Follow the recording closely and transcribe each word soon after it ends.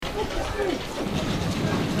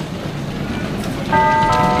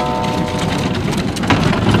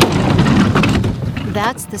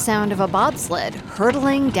That's the sound of a bobsled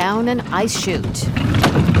hurtling down an ice chute.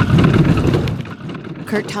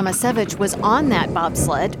 Kurt Tomasevich was on that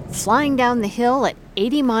bobsled, flying down the hill at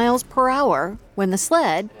 80 miles per hour when the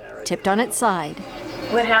sled tipped on its side.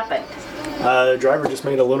 What happened? The driver just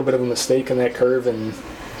made a little bit of a mistake in that curve and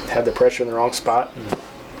had the pressure in the wrong spot and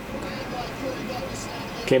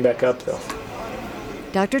came back up though.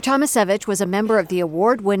 Dr. Tomasevich was a member of the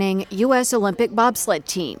award-winning U.S. Olympic bobsled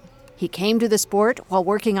team. He came to the sport while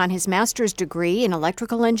working on his master's degree in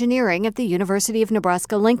electrical engineering at the University of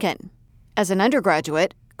Nebraska-Lincoln. As an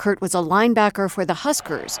undergraduate, Kurt was a linebacker for the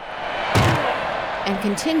Huskers and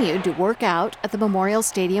continued to work out at the Memorial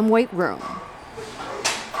Stadium weight room.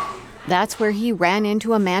 That's where he ran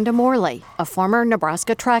into Amanda Morley, a former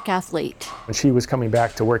Nebraska track athlete. When she was coming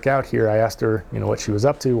back to work out here, I asked her, what she was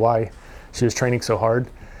up to, why she was training so hard.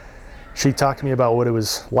 She talked to me about what it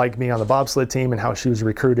was like being on the bobsled team and how she was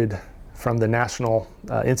recruited from the national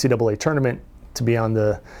NCAA tournament to be on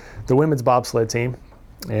the women's bobsled team,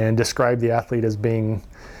 and described the athlete as being,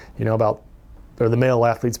 the male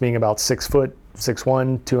athletes being about 6 foot,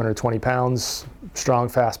 6'1", 220 pounds, strong,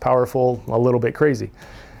 fast, powerful, a little bit crazy.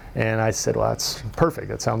 And I said, well, that's perfect.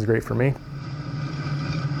 That sounds great for me.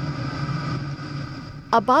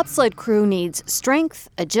 A bobsled crew needs strength,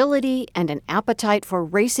 agility, and an appetite for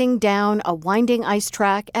racing down a winding ice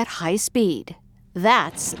track at high speed.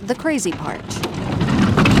 That's the crazy part.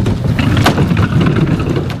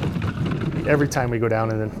 Every time we go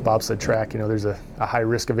down in the bobsled track, there's a high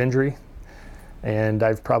risk of injury. And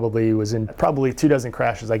I've was in 24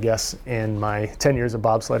 crashes, I guess, in my 10 years of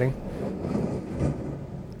bobsledding.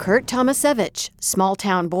 Kurt Tomasevich,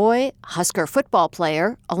 small-town boy, Husker football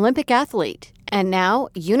player, Olympic athlete, and now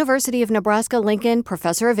University of Nebraska-Lincoln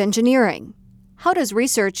professor of engineering. How does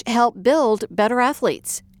research help build better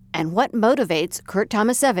athletes? And what motivates Kurt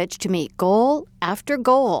Tomasevich to meet goal after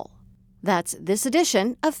goal? That's this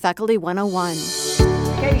edition of Faculty 101.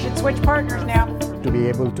 Okay, you should switch partners now. To be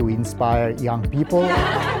able to inspire young people.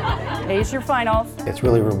 Ace your finals. It's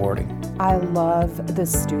really rewarding. I love the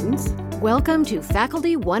students. Welcome to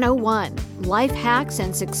Faculty 101, life hacks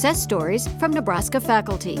and success stories from Nebraska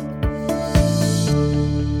faculty.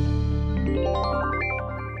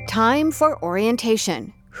 Time for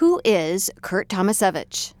orientation. Who is Kurt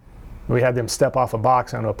Tomasevich? We had them step off a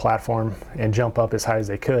box onto a platform and jump up as high as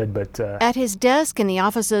they could, but... At his desk in the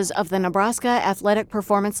offices of the Nebraska Athletic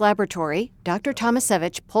Performance Laboratory, Dr.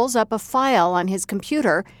 Tomasevich pulls up a file on his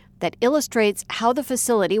computer that illustrates how the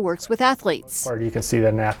facility works with athletes. Or you can see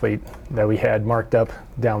that an athlete that we had marked up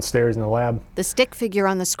downstairs in the lab. The stick figure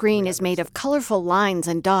on the screen is made of colorful lines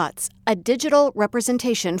and dots, a digital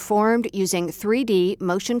representation formed using 3D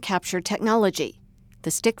motion capture technology.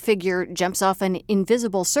 The stick figure jumps off an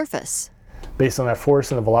invisible surface. Based on that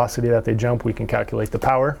force and the velocity that they jump, we can calculate the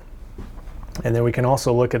power. And then we can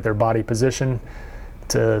also look at their body position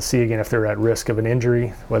to see again if they're at risk of an injury,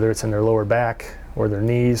 whether it's in their lower back or their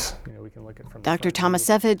knees. We can look at from Dr.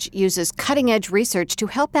 Tomasevich uses cutting-edge research to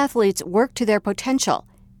help athletes work to their potential.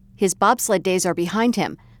 His bobsled days are behind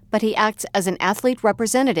him, but he acts as an athlete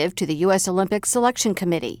representative to the U.S. Olympic Selection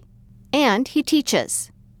Committee. And he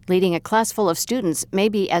teaches. Leading a class full of students may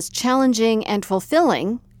be as challenging and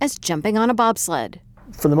fulfilling as jumping on a bobsled.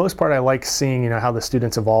 For the most part, I like seeing how the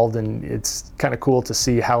students evolved, and it's kind of cool to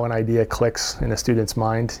see how an idea clicks in a student's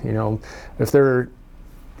mind. If they're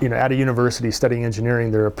at a university studying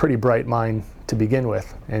engineering, they're a pretty bright mind to begin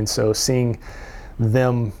with, and so seeing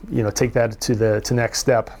them take that to the next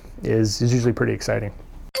step is usually pretty exciting.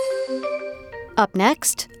 Up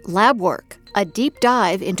next, lab work, a deep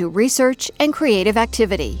dive into research and creative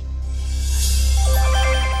activity.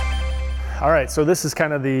 All right, so this is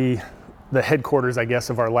kind of the headquarters, I guess,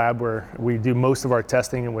 of our lab where we do most of our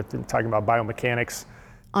testing and talking about biomechanics.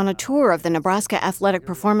 On a tour of the Nebraska Athletic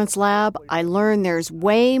Performance Lab, I learned there's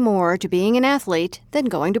way more to being an athlete than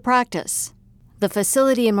going to practice. The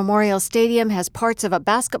facility in Memorial Stadium has parts of a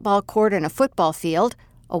basketball court and a football field,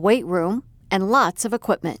 a weight room, and lots of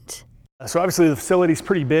equipment. So obviously the facility's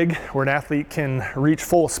pretty big, where an athlete can reach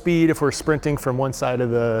full speed. If we're sprinting from one side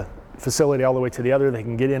of the facility all the way to the other, they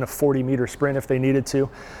can get in a 40-meter sprint if they needed to.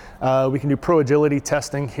 We can do pro agility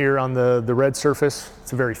testing here on the red surface.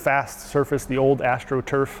 It's a very fast surface, the old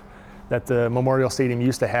AstroTurf that the Memorial Stadium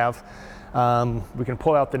used to have. We can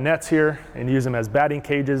pull out the nets here and use them as batting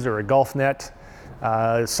cages or a golf net.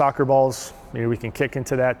 Soccer balls, we can kick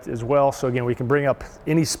into that as well. So again, we can bring up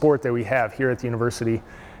any sport that we have here at the university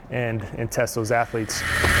and test those athletes.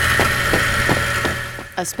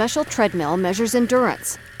 A A special treadmill measures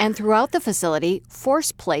endurance, and throughout the facility,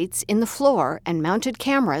 force plates in the floor and mounted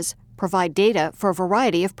cameras provide data for a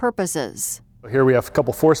variety of purposes. Here we have a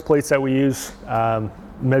couple force plates that we use,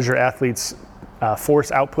 measure athletes'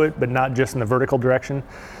 force output, but not just in the vertical direction.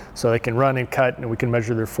 So they can run and cut, and we can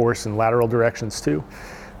measure their force in lateral directions too.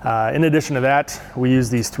 In addition to that, we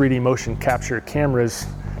use these 3D motion capture cameras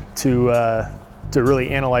to really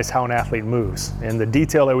analyze how an athlete moves. And the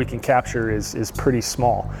detail that we can capture is pretty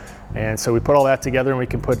small. And so we put all that together and we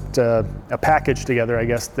can put a package together, I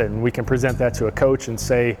guess, then we can present that to a coach and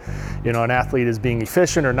say, you know, an athlete is being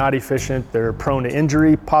efficient or not efficient, they're prone to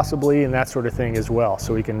injury possibly, and that sort of thing as well.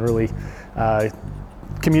 So we can really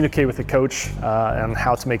communicate with the coach on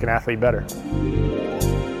how to make an athlete better.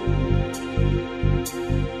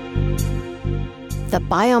 The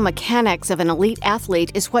biomechanics of an elite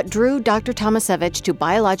athlete is what drew Dr. Tomasevich to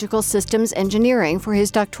biological systems engineering for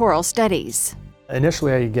his doctoral studies.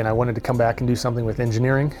 Initially, I wanted to come back and do something with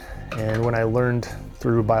engineering, and when I learned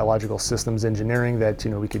through biological systems engineering that,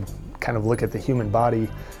 you know, we could kind of look at the human body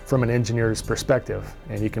from an engineer's perspective,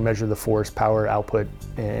 and you can measure the force, power, output,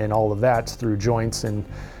 and all of that through joints and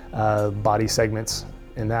body segments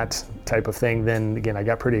and that type of thing, then again, I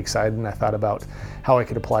got pretty excited and I thought about how I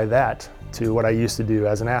could apply that to what I used to do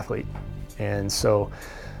as an athlete. And so,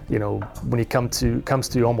 you know, when it comes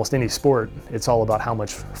to almost any sport, it's all about how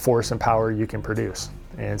much force and power you can produce.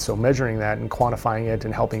 And so measuring that and quantifying it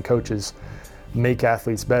and helping coaches make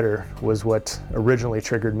athletes better was what originally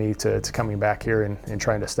triggered me to coming back here and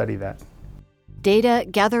trying to study that. Data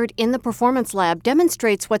gathered in the performance lab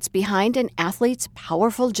demonstrates what's behind an athlete's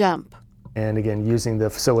powerful jump. And again, using the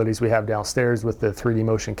facilities we have downstairs with the 3D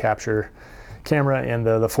motion capture camera and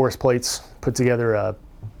the force plates, put together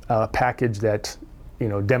a package that, you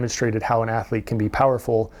know, demonstrated how an athlete can be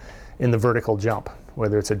powerful in the vertical jump,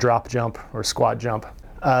 whether it's a drop jump or squat jump.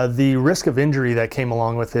 The risk of injury that came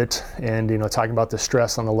along with it, and, you know, talking about the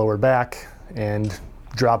stress on the lower back and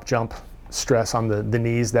drop jump stress on the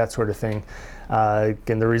knees, that sort of thing.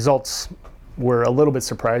 Again, the results were a little bit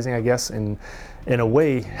surprising, I guess, in a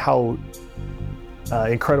way, how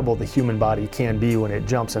incredible the human body can be when it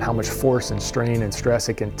jumps and how much force and strain and stress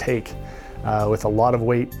it can take. With a lot of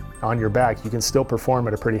weight on your back, you can still perform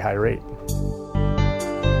at a pretty high rate.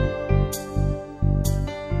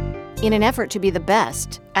 In an effort to be the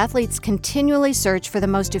best, athletes continually search for the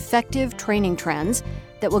most effective training trends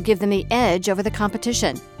that will give them the edge over the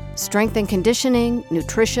competition. Strength and conditioning,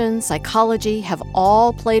 nutrition, psychology have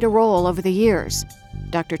all played a role over the years.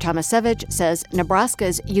 Dr. Tomasevich says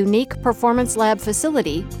Nebraska's unique performance lab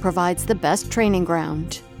facility provides the best training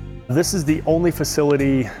ground. This is the only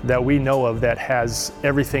facility that we know of that has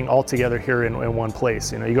everything all together here in one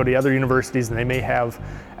place. You know, you go to other universities and they may have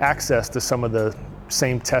access to some of the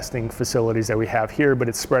same testing facilities that we have here, but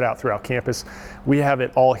it's spread out throughout campus. We have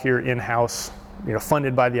it all here in-house, you know,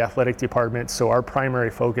 funded by the athletic department, so our primary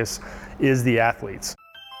focus is the athletes.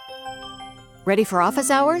 Ready for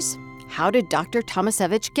office hours? How did Dr.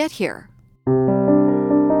 Tomasevich get here?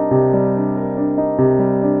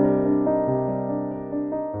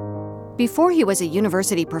 Before he was a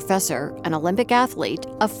university professor, an Olympic athlete,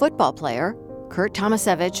 a football player, Kurt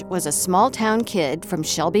Tomasevich was a small-town kid from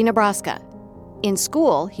Shelby, Nebraska. In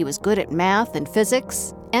school, he was good at math and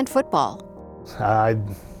physics and football. I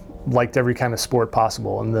liked every kind of sport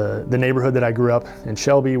possible. In the neighborhood that I grew up in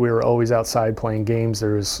Shelby, we were always outside playing games.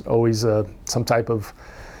 There was always some type of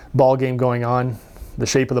ball game going on. The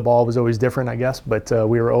shape of the ball was always different, I guess, but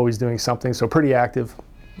we were always doing something, so pretty active.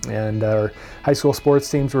 And our high school sports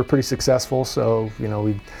teams were pretty successful, so, you know,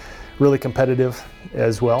 we really competitive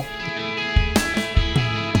as well.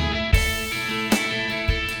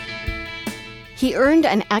 He earned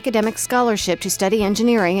an academic scholarship to study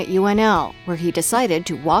engineering at UNL, where he decided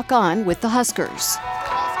to walk on with the Huskers.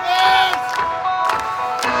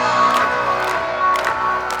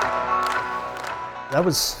 That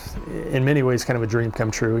was, in many ways, kind of a dream come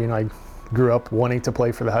true. You know, I grew up wanting to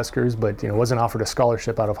play for the Huskers, but, you know, wasn't offered a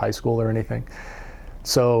scholarship out of high school or anything.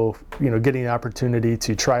 So, you know, getting the opportunity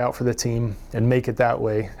to try out for the team and make it that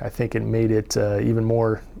way, I think it made it even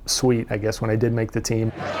more sweet, I guess, when I did make the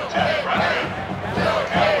team.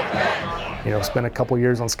 You know, spent a couple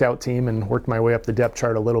years on scout team and worked my way up the depth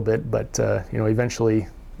chart a little bit, but, you know, eventually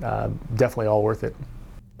definitely all worth it.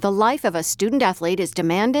 The life of a student athlete is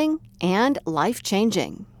demanding and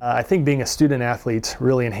life-changing. I think being a student athlete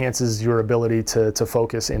really enhances your ability to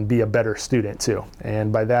focus and be a better student too.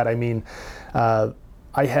 And by that I mean,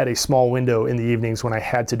 I had a small window in the evenings when I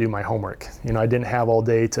had to do my homework. You know, I didn't have all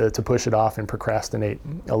day to push it off and procrastinate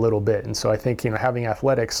a little bit. And so I think, you know, having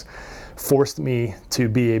athletics forced me to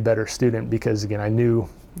be a better student because, again, I knew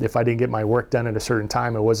if I didn't get my work done at a certain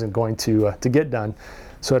time, it wasn't going to get done.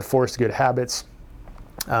 So it forced good habits.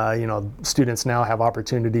 Students now have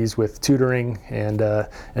opportunities with tutoring and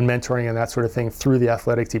mentoring and that sort of thing through the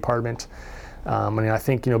athletic department. I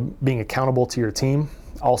think being accountable to your team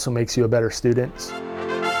also makes you a better student.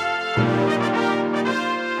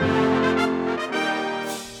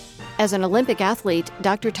 As an Olympic athlete,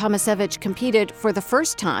 Dr. Tomasevich competed for the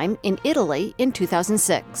first time in Italy in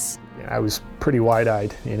 2006. I was pretty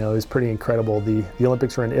wide-eyed. It was pretty incredible. The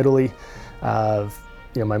Olympics were in Italy.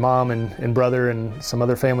 My mom and brother and some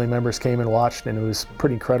other family members came and watched, and it was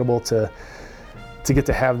pretty incredible to get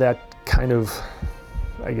to have that kind of,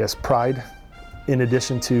 I guess, pride in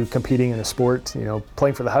addition to competing in a sport.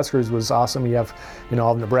 Playing for the Huskers was awesome. You have,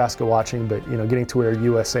 all of Nebraska watching, but, getting to wear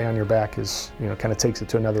USA on your back is, kind of takes it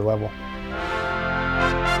to another level.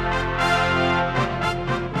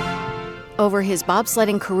 Over his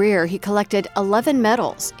bobsledding career, he collected 11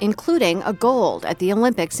 medals, including a gold at the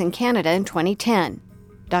Olympics in Canada in 2010.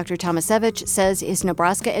 Dr. Tomasevich says his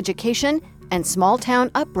Nebraska education and small-town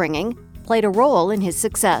upbringing played a role in his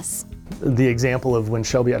success. The example of when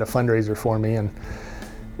Shelby had a fundraiser for me, and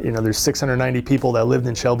there's 690 people that lived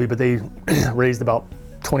in Shelby, but they raised about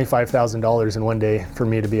 $25,000 in one day for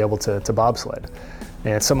me to be able to bobsled.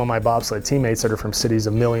 And some of my bobsled teammates that are from cities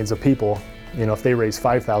of millions of people, if they raise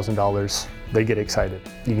 $5,000, they get excited.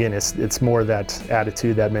 Again, it's more that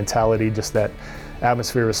attitude, that mentality, just that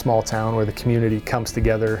atmosphere of a small town where the community comes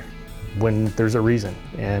together when there's a reason.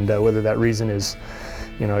 And whether that reason is,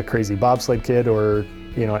 a crazy bobsled kid, or,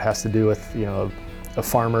 it has to do with, a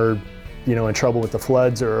farmer, in trouble with the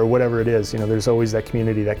floods, or whatever it is, there's always that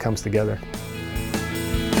community that comes together.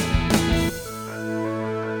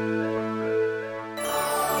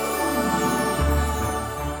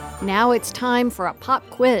 Now it's time for a pop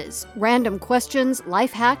quiz, random questions,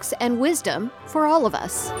 life hacks, and wisdom for all of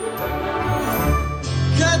us.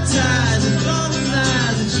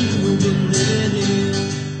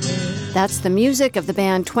 That's the music of the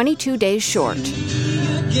band 22 Days Short.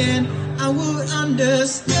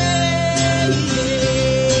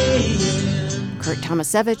 Kurt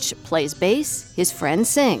Tomasevich plays bass, his friend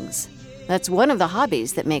sings. That's one of the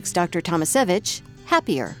hobbies that makes Dr. Tomasevich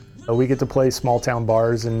happier. We get to play small town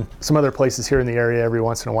bars and some other places here in the area every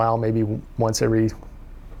once in a while, maybe once every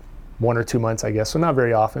 1 or 2 months, I guess. So not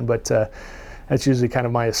very often, but that's usually kind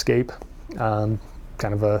of my escape, kind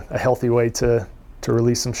of a healthy way to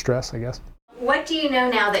release some stress, I guess. What do you know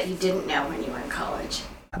now that you didn't know when you were in college?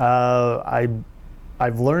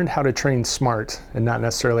 I've learned how to train smart and not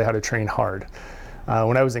necessarily how to train hard.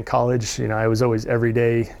 When I was in college, I was always every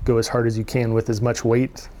day go as hard as you can with as much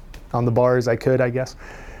weight on the bar as I could, I guess.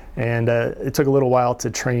 And it took a little while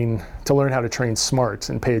to learn how to train smart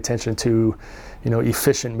and pay attention to,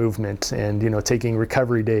 efficient movement and, taking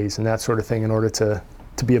recovery days and that sort of thing in order to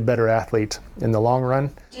be a better athlete in the long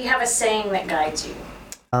run. Do you have a saying that guides you?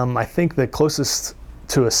 I think the closest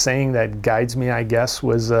to a saying that guides me, I guess,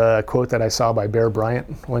 was a quote that I saw by Bear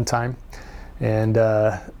Bryant one time. And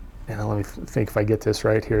let me think if I get this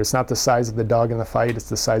right here. It's not the size of the dog in the fight, it's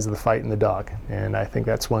the size of the fight in the dog. And I think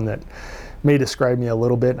that's one that may describe me a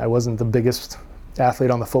little bit. I wasn't the biggest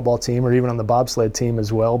athlete on the football team or even on the bobsled team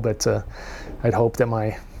as well, but I'd hope that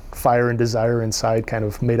my fire and desire inside kind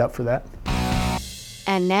of made up for that.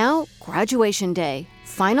 And now, graduation day.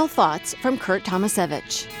 Final thoughts from Kurt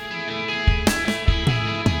Tomasevich.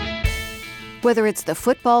 Whether it's the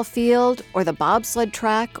football field or the bobsled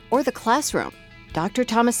track or the classroom, Dr.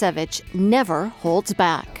 Tomasevich never holds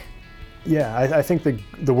back. Yeah, I think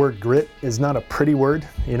the word grit is not a pretty word.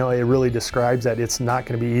 It really describes that it's not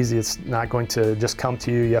going to be easy. It's not going to just come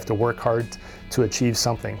to you. You have to work hard to achieve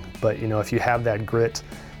something. But, if you have that grit,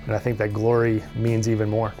 and I think that glory means even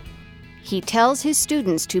more. He tells his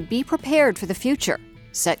students to be prepared for the future,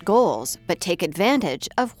 set goals, but take advantage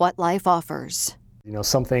of what life offers.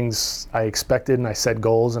 Some things I expected and I set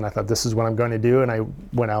goals and I thought this is what I'm going to do, and I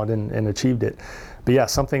went out and achieved it. But yeah,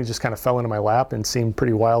 some things just kind of fell into my lap and seemed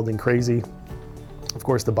pretty wild and crazy. Of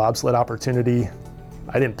course, the bobsled opportunity,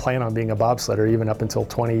 I didn't plan on being a bobsledder even up until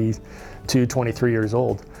 22, 23 years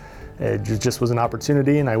old. It just was an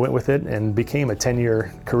opportunity and I went with it and became a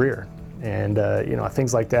 10-year career. And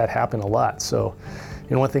things like that happen a lot. So,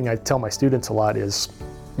 one thing I tell my students a lot is,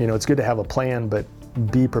 it's good to have a plan, but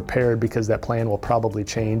be prepared because that plan will probably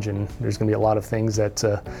change and there's going to be a lot of things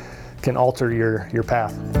that can alter your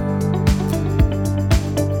path.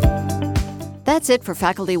 That's it for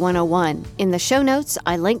Faculty 101. In the show notes,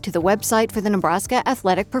 I link to the website for the Nebraska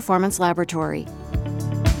Athletic Performance Laboratory.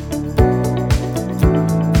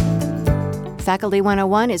 Faculty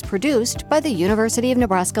 101 is produced by the University of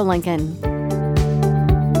Nebraska-Lincoln.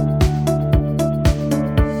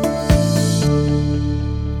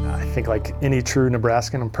 think like any true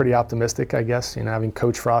Nebraskan, I'm pretty optimistic, I guess. Having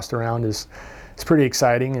Coach Frost around is pretty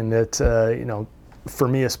exciting, and that, for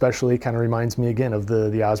me especially, kind of reminds me again of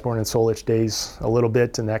the Osborne and Solich days a little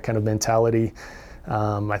bit, and that kind of mentality.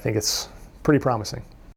 I think it's pretty promising.